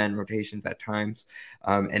 7-man rotations at times,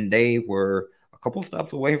 and they were a couple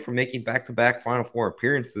stops away from making back-to-back Final Four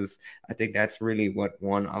appearances. I think that's really what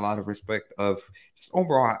won a lot of respect of just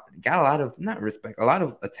overall, got a lot of, not respect, a lot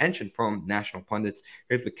of attention from national pundits.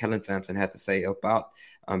 Here's what Kellen Sampson had to say about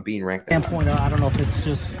being ranked. Standpoint, I don't know if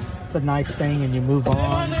it's a nice thing and you move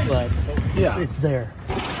on, but it's there.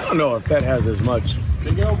 I don't know if that has as much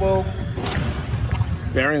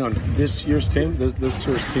bearing on this year's team. This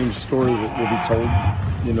year's team's story will be told,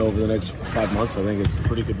 over the next 5 months. I think it's a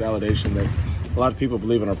pretty good validation that a lot of people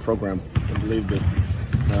believe in our program and believe that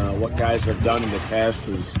what guys have done in the past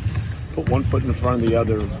is put one foot in front of the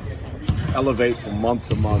other, elevate from month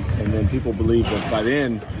to month, and then people believe that by the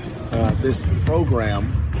end, this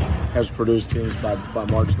program has produced teams by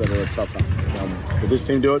March that are a tough out. Will this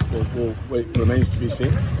team do it? We'll wait. It remains to be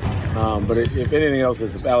seen. But if anything else,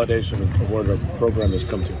 it's a validation of where the program has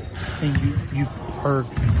come to. And you've heard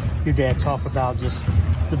your dad talk about just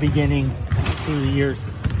the beginning through the year,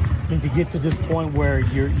 and to get to this point where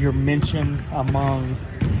you're mentioned among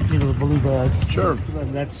the Blue Buds. Sure,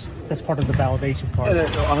 that's part of the validation part.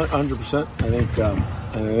 100%.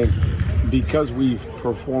 I think because we've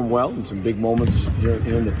performed well in some big moments here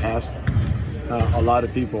in the past, a lot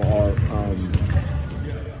of people are,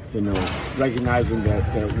 recognizing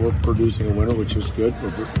that we're producing a winner, which is good.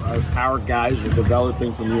 Our guys are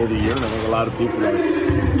developing from year to year, and I think a lot of people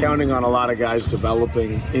are counting on a lot of guys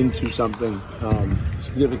developing into something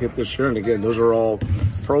significant this year. And again, those are all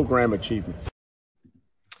program achievements.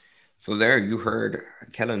 So there you heard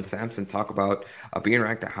Kellen Sampson talk about being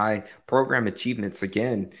ranked at high program achievements.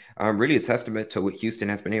 Again, really a testament to what Houston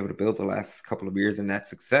has been able to build the last couple of years and that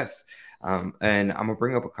success. And I'm going to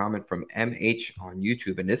bring up a comment from MH on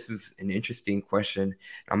YouTube. And this is an interesting question.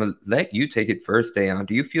 I'm going to let you take it first, Dayon.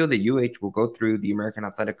 Do you feel that UH will go through the American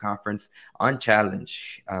Athletic Conference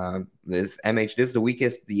unchallenged? This is the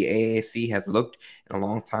weakest the AAC has looked in a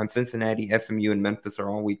long time. Cincinnati, SMU, and Memphis are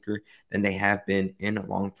all weaker than they have been in a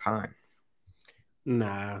long time.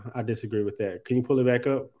 Nah, I disagree with that. Can you pull it back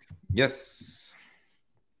up? Yes.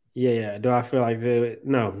 Yeah. Do I feel like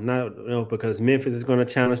no, because Memphis is going to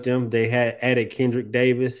challenge them. They had added Kendrick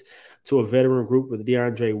Davis to a veteran group with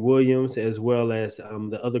DeAndre Williams, as well as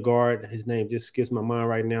the other guard. His name just skips my mind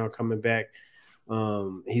right now, coming back.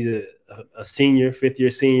 He's a senior,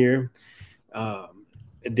 fifth-year senior.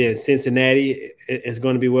 Then Cincinnati is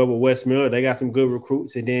going to be well with Wes Miller. They got some good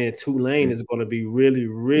recruits. And then Tulane is going to be really,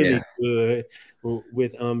 really good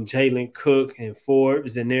with Jalen Cook and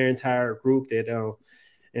Forbes and their entire group.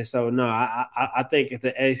 And so, no, I think if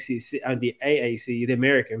the AAC, the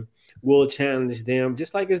American, will challenge them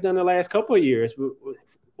just like it's done the last couple of years.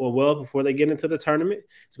 Well, before they get into the tournament,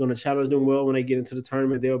 it's going to challenge them well. When they get into the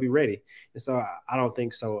tournament, they'll be ready. And so I don't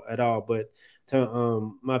think so at all. But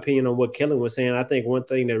to my opinion on what Kellen was saying, I think one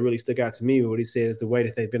thing that really stuck out to me, what he said, is the way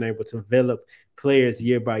that they've been able to develop players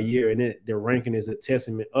year by year. And their ranking is a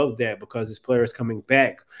testament of that, because it's players coming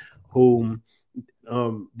back whom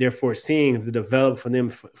they're foreseeing the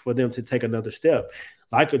development for them to take another step,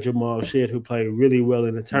 like a Jamal Shead, who played really well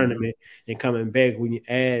in the tournament, and coming back. When you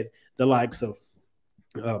add the likes of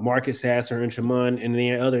Marcus Sasser and Tremont and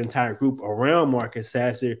the other entire group around Marcus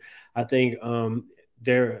Sasser, I think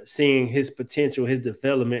they're seeing his potential, his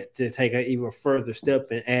development to take an even further step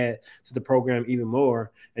and add to the program even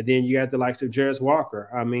more. And then you got the likes of Jarris Walker.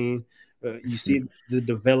 I mean, you see the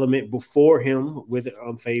development before him with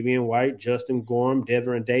Fabian White, Justin Gorham,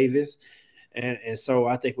 Devin Davis. And so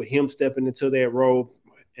I think with him stepping into that role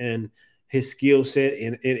and his skill set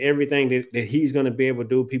and everything that he's going to be able to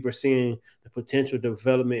do, people are seeing the potential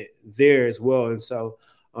development there as well. And so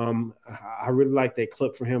I really like that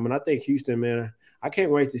clip for him. And I think Houston, man, I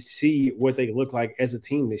can't wait to see what they look like as a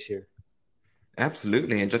team this year.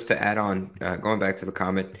 Absolutely. And just to add on, going back to the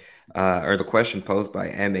comment or the question posed by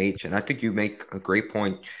MH, and I think you make a great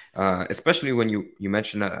point, especially when you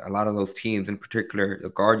mentioned a lot of those teams. In particular,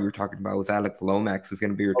 the guard you were talking about was Alex Lomax, who's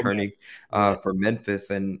going to be returning for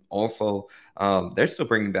Memphis. And also, they're still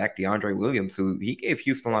bringing back DeAndre Williams, who he gave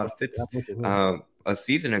Houston a lot of fits a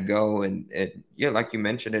season ago. And like you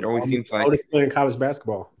mentioned, it always seems like oldest player in college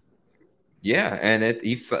basketball. Yeah, and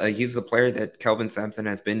he's a player that Kelvin Sampson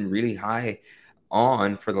has been really high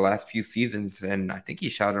on for the last few seasons, and I think he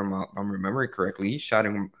shouted him out. If I'm remembering correctly, he shouted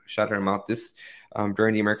him out this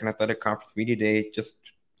during the American Athletic Conference Media Day just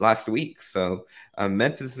last week. So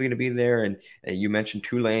Memphis is going to be there, and you mentioned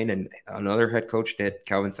Tulane and another head coach that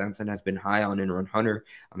Calvin Sampson has been high on in Ron Hunter.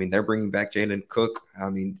 I mean, they're bringing back Jalen Cook. I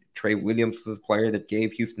mean, Trey Williams is a player that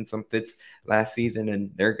gave Houston some fits last season,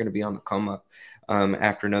 and they're going to be on the come up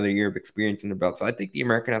after another year of experience in their belt. So I think the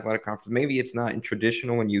American Athletic Conference, maybe it's not in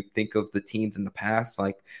traditional when you think of the teams in the past,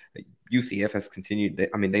 like UCF has continued.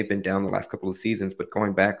 I mean, they've been down the last couple of seasons, but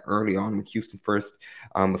going back early on when Houston first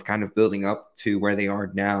was kind of building up to where they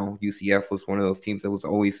are now, UCF was one of those teams that was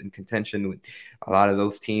always in contention with a lot of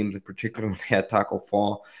those teams, in particular when they had Taco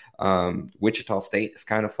Fall. Wichita State has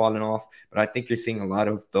kind of fallen off, but I think you're seeing a lot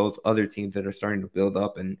of those other teams that are starting to build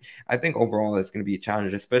up. And I think overall it's going to be a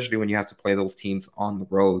challenge, especially when you have to play those teams on the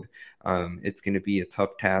road. It's going to be a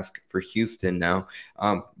tough task for Houston now.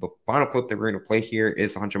 The final clip that we're going to play here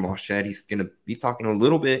is on Jamal Shead. He's going to be talking a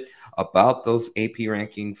little bit about those AP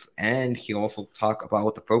rankings, and he'll also talk about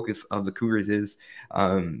what the focus of the Cougars is.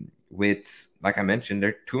 With, like I mentioned,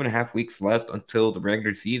 there are 2.5 weeks left until the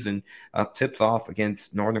regular season tips off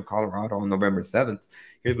against Northern Colorado on November 7th.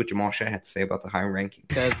 Here's what Jamal Shead had to say about the high ranking.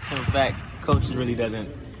 Because, in fact, coach really doesn't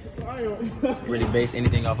really base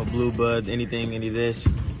anything off of blue buds, any of this.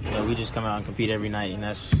 You know, we just come out and compete every night, and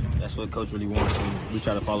that's what coach really wants, and we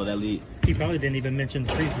try to follow that lead. He probably didn't even mention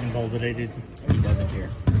the preseason bowl today, did he? He doesn't care.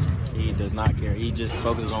 He does not care. He just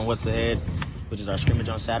focuses on what's ahead, which is our scrimmage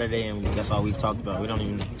on Saturday, and that's all we've talked about. We don't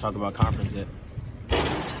even talk about conference yet.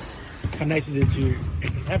 How nice is it to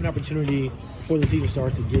have an opportunity before the season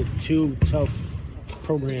starts to get two tough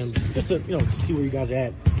programs, just to, you know, to see where you guys are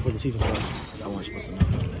at before the season starts? Y'all weren't supposed to know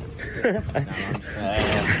about that.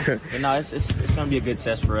 But no, it's going to be a good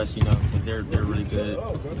test for us, you know, because they're really good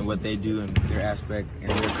in what they do and their aspect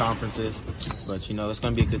and their conferences. But, you know, it's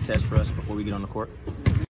going to be a good test for us before we get on the court.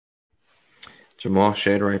 Jamal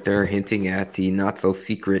Shead right there hinting at the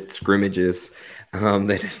not-so-secret scrimmages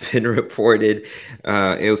that have been reported.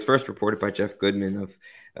 It was first reported by Jeff Goodman of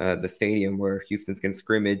the stadium where Houston's going to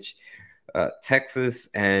scrimmage Texas,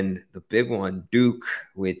 and the big one, Duke,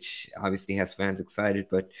 which obviously has fans excited,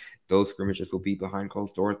 but those scrimmages will be behind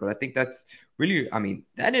closed doors. But I think that's really, I mean,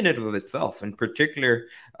 that in and of itself in particular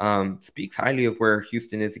speaks highly of where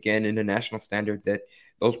Houston is again in the national standard, that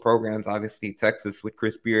those programs, obviously Texas with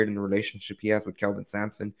Chris Beard and the relationship he has with Kelvin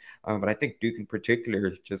Sampson, but I think Duke in particular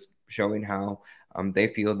is just showing how they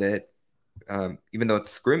feel that even though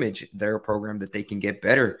it's scrimmage, they're a program that they can get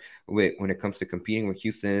better with when it comes to competing with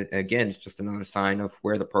Houston. Again, it's just another sign of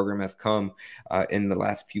where the program has come in the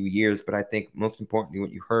last few years. But I think most importantly,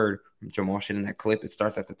 what you heard from Jamal Shead in that clip, it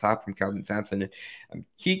starts at the top from Calvin Sampson.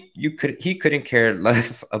 He couldn't care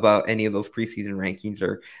less about any of those preseason rankings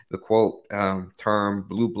or the quote term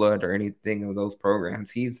blue blood or anything of those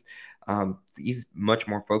programs. He's much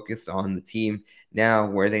more focused on the team now,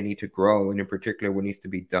 where they need to grow, and in particular what needs to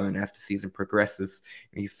be done as the season progresses.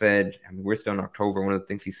 He said, I mean, we're still in October. One of the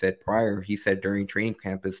things he said during training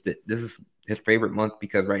camp is that this is his favorite month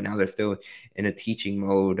because right now they're still in a teaching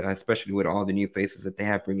mode, especially with all the new faces that they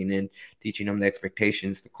have bringing in, teaching them the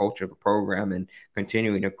expectations, the culture of the program, and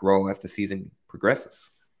continuing to grow as the season progresses.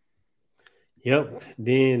 Yep.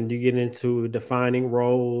 Then you get into defining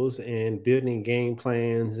roles and building game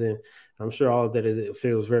plans, and I'm sure all of that it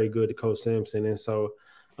feels very good to Coach Sampson. And so,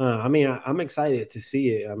 I mean, I'm excited to see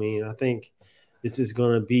it. I mean, I think this is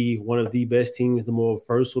going to be one of the best teams, the more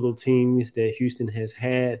versatile teams that Houston has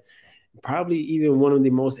had, probably even one of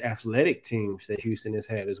the most athletic teams that Houston has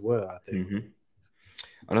had as well, I think. Mm-hmm.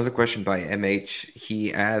 Another question by MH.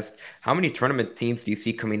 He asked, how many tournament teams do you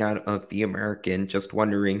see coming out of the American? Just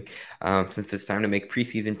wondering, since it's time to make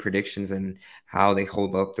preseason predictions and how they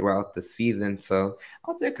hold up throughout the season. So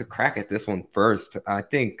I'll take a crack at this one first. I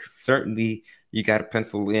think certainly you got to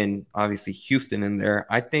pencil in, obviously, Houston in there.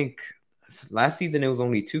 I think last season it was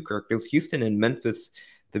only two, Kirk. It was Houston and Memphis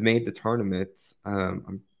that made the tournaments.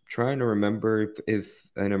 I'm trying to remember if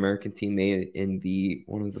an American team made it in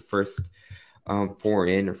one of the first 4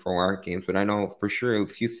 in or 4 out games, but I know for sure it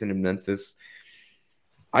was Houston and Memphis.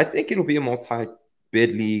 I think it'll be a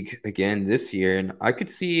multi-bid league again this year, and I could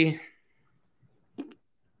see,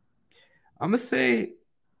 I'm gonna say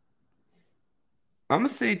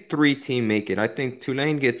 3 team make it. I think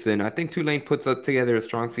Tulane gets in. I think Tulane puts up together a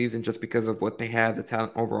strong season just because of what they have, the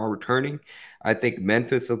talent overall returning. I think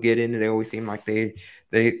Memphis will get in. They always seem like they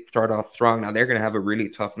start off strong. Now they're going to have a really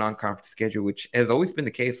tough non-conference schedule, which has always been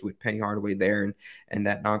the case with Penny Hardaway there and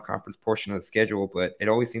that non-conference portion of the schedule. But it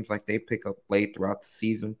always seems like they pick up late throughout the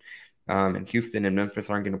season. And Houston and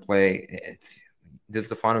Memphis aren't going to play. this is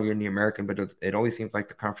the final year in the American, but it always seems like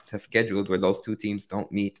the conference has scheduled where those two teams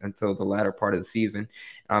don't meet until the latter part of the season.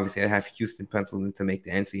 Obviously, I have Houston penciled in to make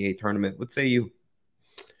the NCAA tournament. What say you?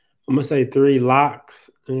 I'm gonna say 3 locks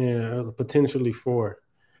and potentially 4.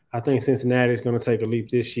 I think Cincinnati is going to take a leap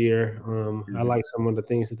this year. I like some of the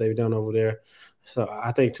things that they've done over there. So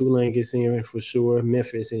I think Tulane gets in for sure.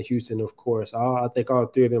 Memphis and Houston, of course. I think all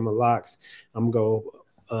 3 of them are locks. I'm going to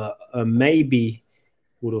go a maybe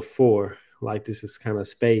with a 4. Like this is kind of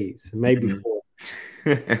spades. Maybe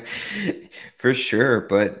 4. For sure.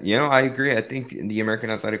 But, I agree. I think the American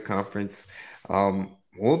Athletic Conference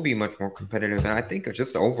will be much more competitive. And I think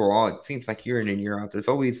just overall, it seems like year in and year out, there's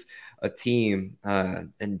always a team,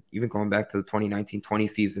 and even going back to the 2019-20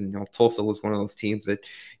 season, Tulsa was one of those teams that,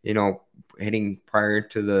 heading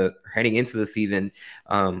into the season,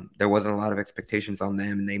 there wasn't a lot of expectations on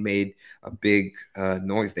them, and they made a big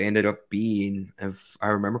noise. They ended up being, if I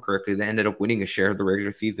remember correctly, they ended up winning a share of the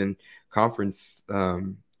regular season conference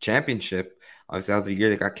championship. Obviously, that was a year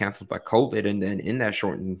that got canceled by COVID, and then in that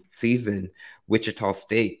shortened season, Wichita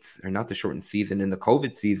State, or not the shortened season, in the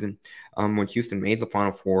COVID season, when Houston made the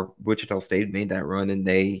Final Four, Wichita State made that run, and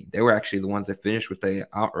they were actually the ones that finished with the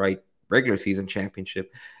outright regular season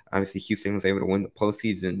championship. Obviously, Houston was able to win the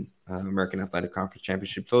postseason American Athletic Conference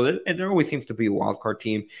championship. So there always seems to be a wild card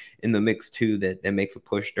team in the mix too that makes a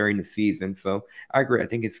push during the season. So I agree. I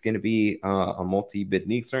think it's going to be a multi-bid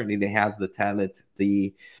league. Certainly, they have the talent,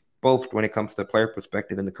 both when it comes to the player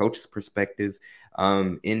perspective and the coach's perspective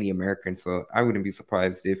in the American. So I wouldn't be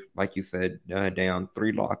surprised if, like you said, down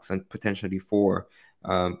 3 locks and potentially 4.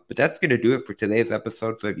 But that's going to do it for today's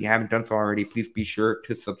episode. So if you haven't done so already, please be sure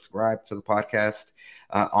to subscribe to the podcast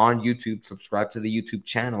on YouTube. Subscribe to the YouTube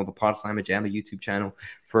channel, the Pod Slam Jamma YouTube channel,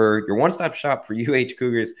 for your one-stop shop for UH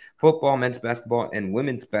Cougars football, men's basketball, and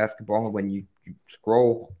women's basketball. When you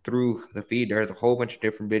scroll through the feed, there's a whole bunch of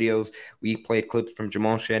different videos. We played clips from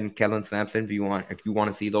Jamal Shedd and Kellen Sampson. If you want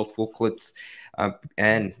to see those full clips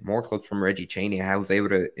and more clips from Reggie Chaney, I was able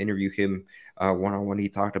to interview him one-on-one. He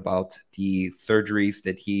talked about the surgeries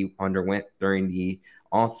that he underwent during the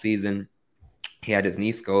off season. He had his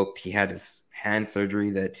knee scoped. He had his hand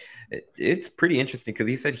surgery. It's pretty interesting because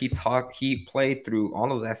he said he played through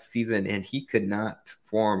all of that season and he could not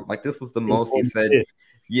form. Like, this was the most he said.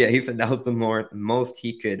 Yeah, he said that was the most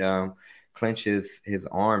he could clench his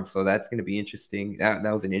arm. So that's going to be interesting. That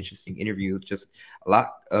was an interesting interview. Just a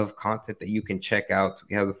lot of content that you can check out.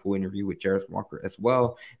 We have the full interview with Jarvis Walker as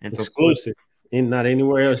well. And exclusive. Not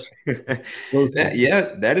anywhere else.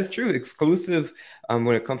 Yeah, that is true. Exclusive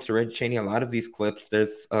when it comes to Reggie Chaney. A lot of these clips,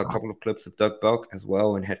 there's a couple of clips of Doug Belk as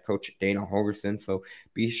well and head coach Dana Holgerson. So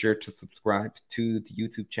be sure to subscribe to the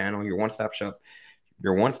YouTube channel, your one-stop shop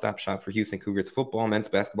for Houston Cougars football, men's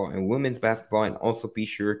basketball, and women's basketball. And also be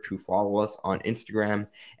sure to follow us on Instagram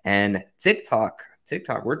and TikTok.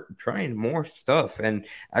 We're trying more stuff. And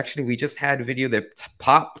actually, we just had a video that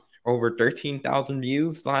popped over 13,000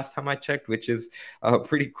 views last time I checked, which is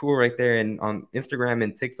pretty cool right there. And on Instagram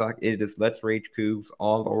and TikTok, it is Let's Rage Cougs,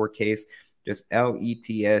 all lowercase, just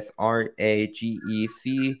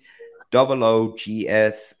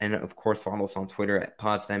LETSRAGECOOGS. And of course, follow us on Twitter at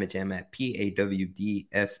PodSlamJamma, at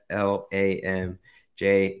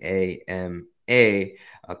PAWDSLAMJAMA.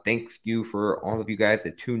 Thank you for all of you guys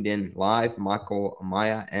that tuned in live. Michael,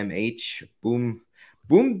 Maya, MH, Boom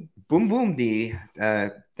D.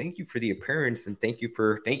 Thank you for the appearance and thank you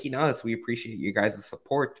for thanking us. We appreciate you guys'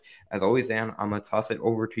 support. As always, Dan, I'm going to toss it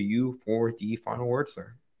over to you for the final word,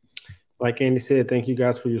 sir. Like Andy said, thank you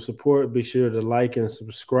guys for your support. Be sure to like and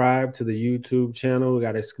subscribe to the YouTube channel. We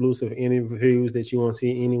got exclusive interviews that you won't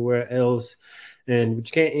see anywhere else. And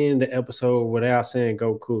you can't end the episode without saying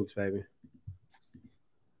go Cougs, baby.